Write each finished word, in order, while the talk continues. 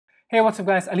Hey, what's up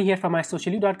guys, Ali here from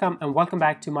mysocialyou.com and welcome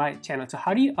back to my channel. So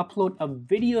how do you upload a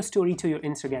video story to your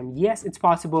Instagram? Yes, it's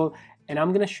possible, and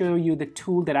I'm gonna show you the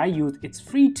tool that I use. It's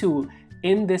free tool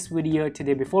in this video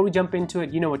today. Before we jump into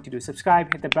it, you know what to do.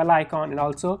 Subscribe, hit the bell icon, and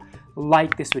also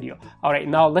like this video. All right,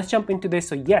 now let's jump into this.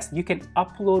 So yes, you can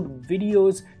upload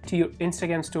videos to your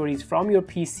Instagram stories from your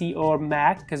PC or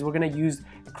Mac, because we're gonna use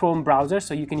Chrome browser,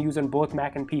 so you can use on both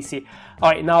Mac and PC.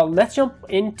 All right, now let's jump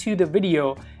into the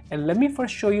video. And let me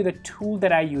first show you the tool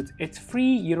that I use. It's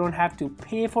free, you don't have to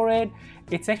pay for it.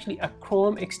 It's actually a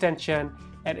Chrome extension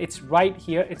and it's right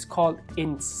here. It's called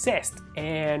Insist.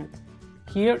 And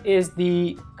here is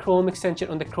the Chrome extension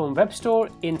on the Chrome Web Store,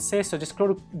 Insist. So just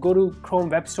go to Chrome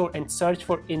Web Store and search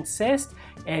for Insist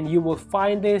and you will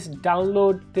find this,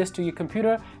 download this to your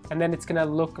computer, and then it's gonna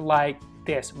look like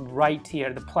this right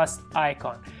here, the plus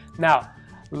icon. Now,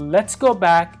 let's go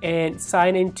back and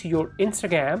sign into your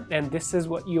Instagram, and this is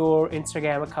what your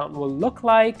Instagram account will look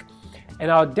like.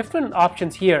 And our different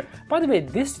options here. By the way,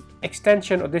 this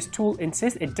extension or this tool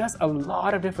Insist, it does a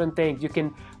lot of different things. You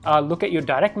can look at your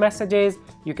direct messages,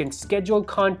 you can schedule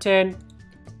content,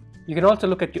 you can also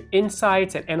look at your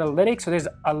insights and analytics. So there's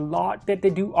a lot that they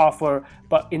do offer,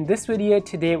 but in this video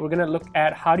today we're gonna look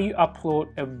at how do you upload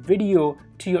a video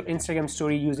to your Instagram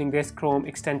story using this Chrome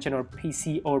extension or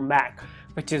PC or Mac,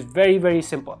 which is very, very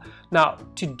simple. Now,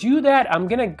 to do that, I'm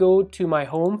gonna go to my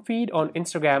home feed on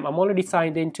Instagram. I'm already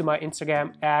signed into my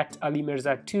Instagram at Ali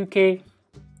Mirza 2K.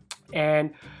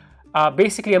 And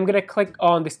basically, I'm gonna click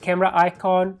on this camera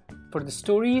icon for the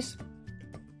stories.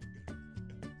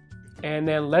 And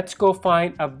then let's go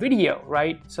find a video,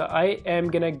 right? So I am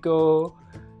gonna go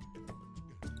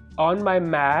on my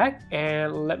Mac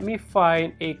and let me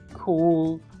find a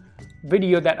cool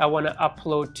video that I want to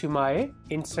upload to my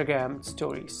Instagram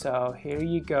story. So here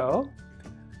you go.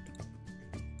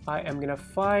 I am gonna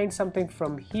find something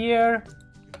from here.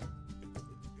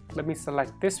 Let me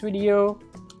select this video.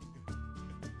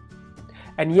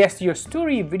 And yes, your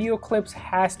story video clips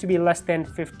has to be less than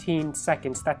 15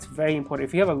 seconds. That's very important.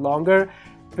 If you have a longer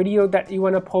video that you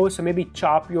want to post, so maybe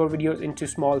chop your videos into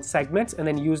small segments and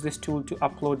then use this tool to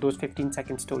upload those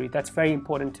 15-second stories. That's very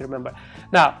important to remember.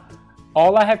 Now,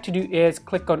 all I have to do is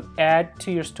click on add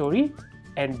to your story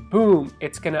and boom,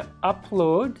 it's gonna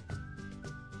upload.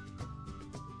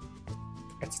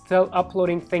 It's still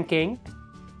uploading, thinking.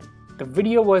 The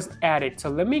video was added. So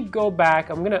let me go back.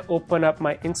 I'm gonna open up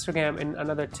my Instagram in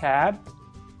another tab.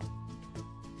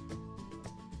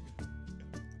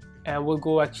 And we'll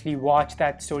go actually watch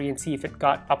that story and see if it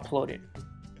got uploaded.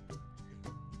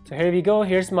 So here we go.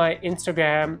 Here's my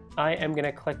Instagram. I am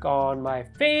gonna click on my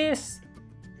face.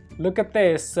 Look at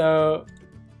this. So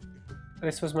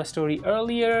this was my story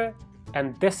earlier,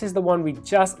 and this is the one we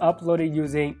just uploaded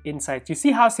using Insights. You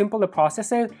see how simple the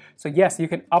process is? So yes, you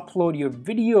can upload your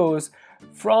videos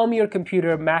from your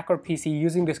computer, Mac or PC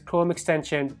using this Chrome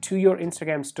extension to your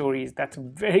Instagram stories. That's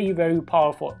very, very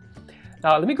powerful.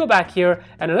 Now let me go back here,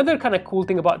 and another kind of cool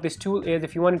thing about this tool is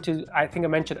if you wanted to, I think I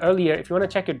mentioned earlier, if you want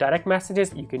to check your direct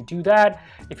messages, you can do that.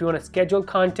 If you want to schedule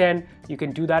content, you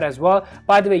can do that as well.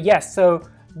 By the way, yes, so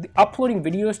uploading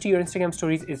videos to your Instagram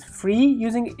stories is free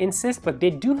using Insist, but they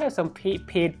do have some paid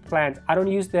plans. I don't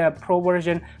use the pro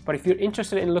version, but if you're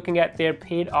interested in looking at their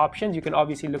paid options, you can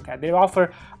obviously look at. They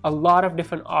offer a lot of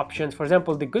different options. For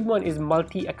example, the good one is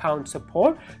multi-account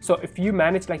support. So if you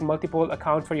manage like multiple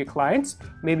accounts for your clients,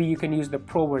 maybe you can use the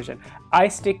pro version. I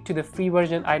stick to the free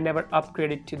version. I never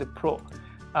upgraded to the pro.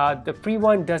 The free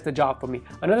one does the job for me.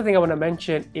 Another thing I want to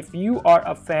mention, if you are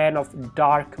a fan of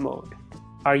dark mode,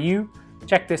 are you?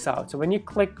 Check this out. So when you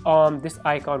click on this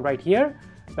icon right here,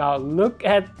 now look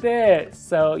at this.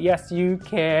 So yes, you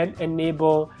can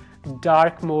enable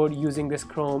dark mode using this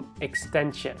Chrome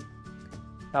extension.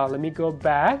 Now let me go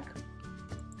back.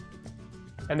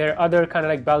 And there are other kind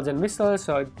of like bells and whistles.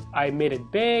 So I made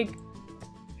it big.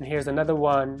 And here's another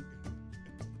one,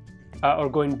 or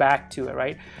going back to it,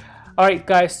 right? All right,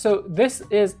 guys, so this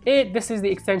is it. This is the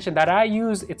extension that I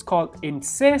use. It's called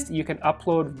Insist. You can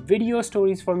upload video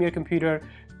stories from your computer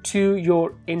to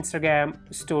your Instagram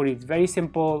stories. Very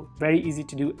simple, very easy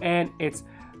to do, and it's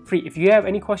free. If you have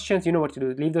any questions, you know what to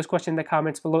do. Leave those questions in the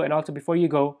comments below, and also before you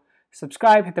go,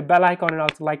 subscribe, hit the bell icon, and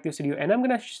also like this video. And I'm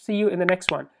gonna see you in the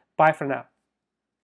next one. Bye for now.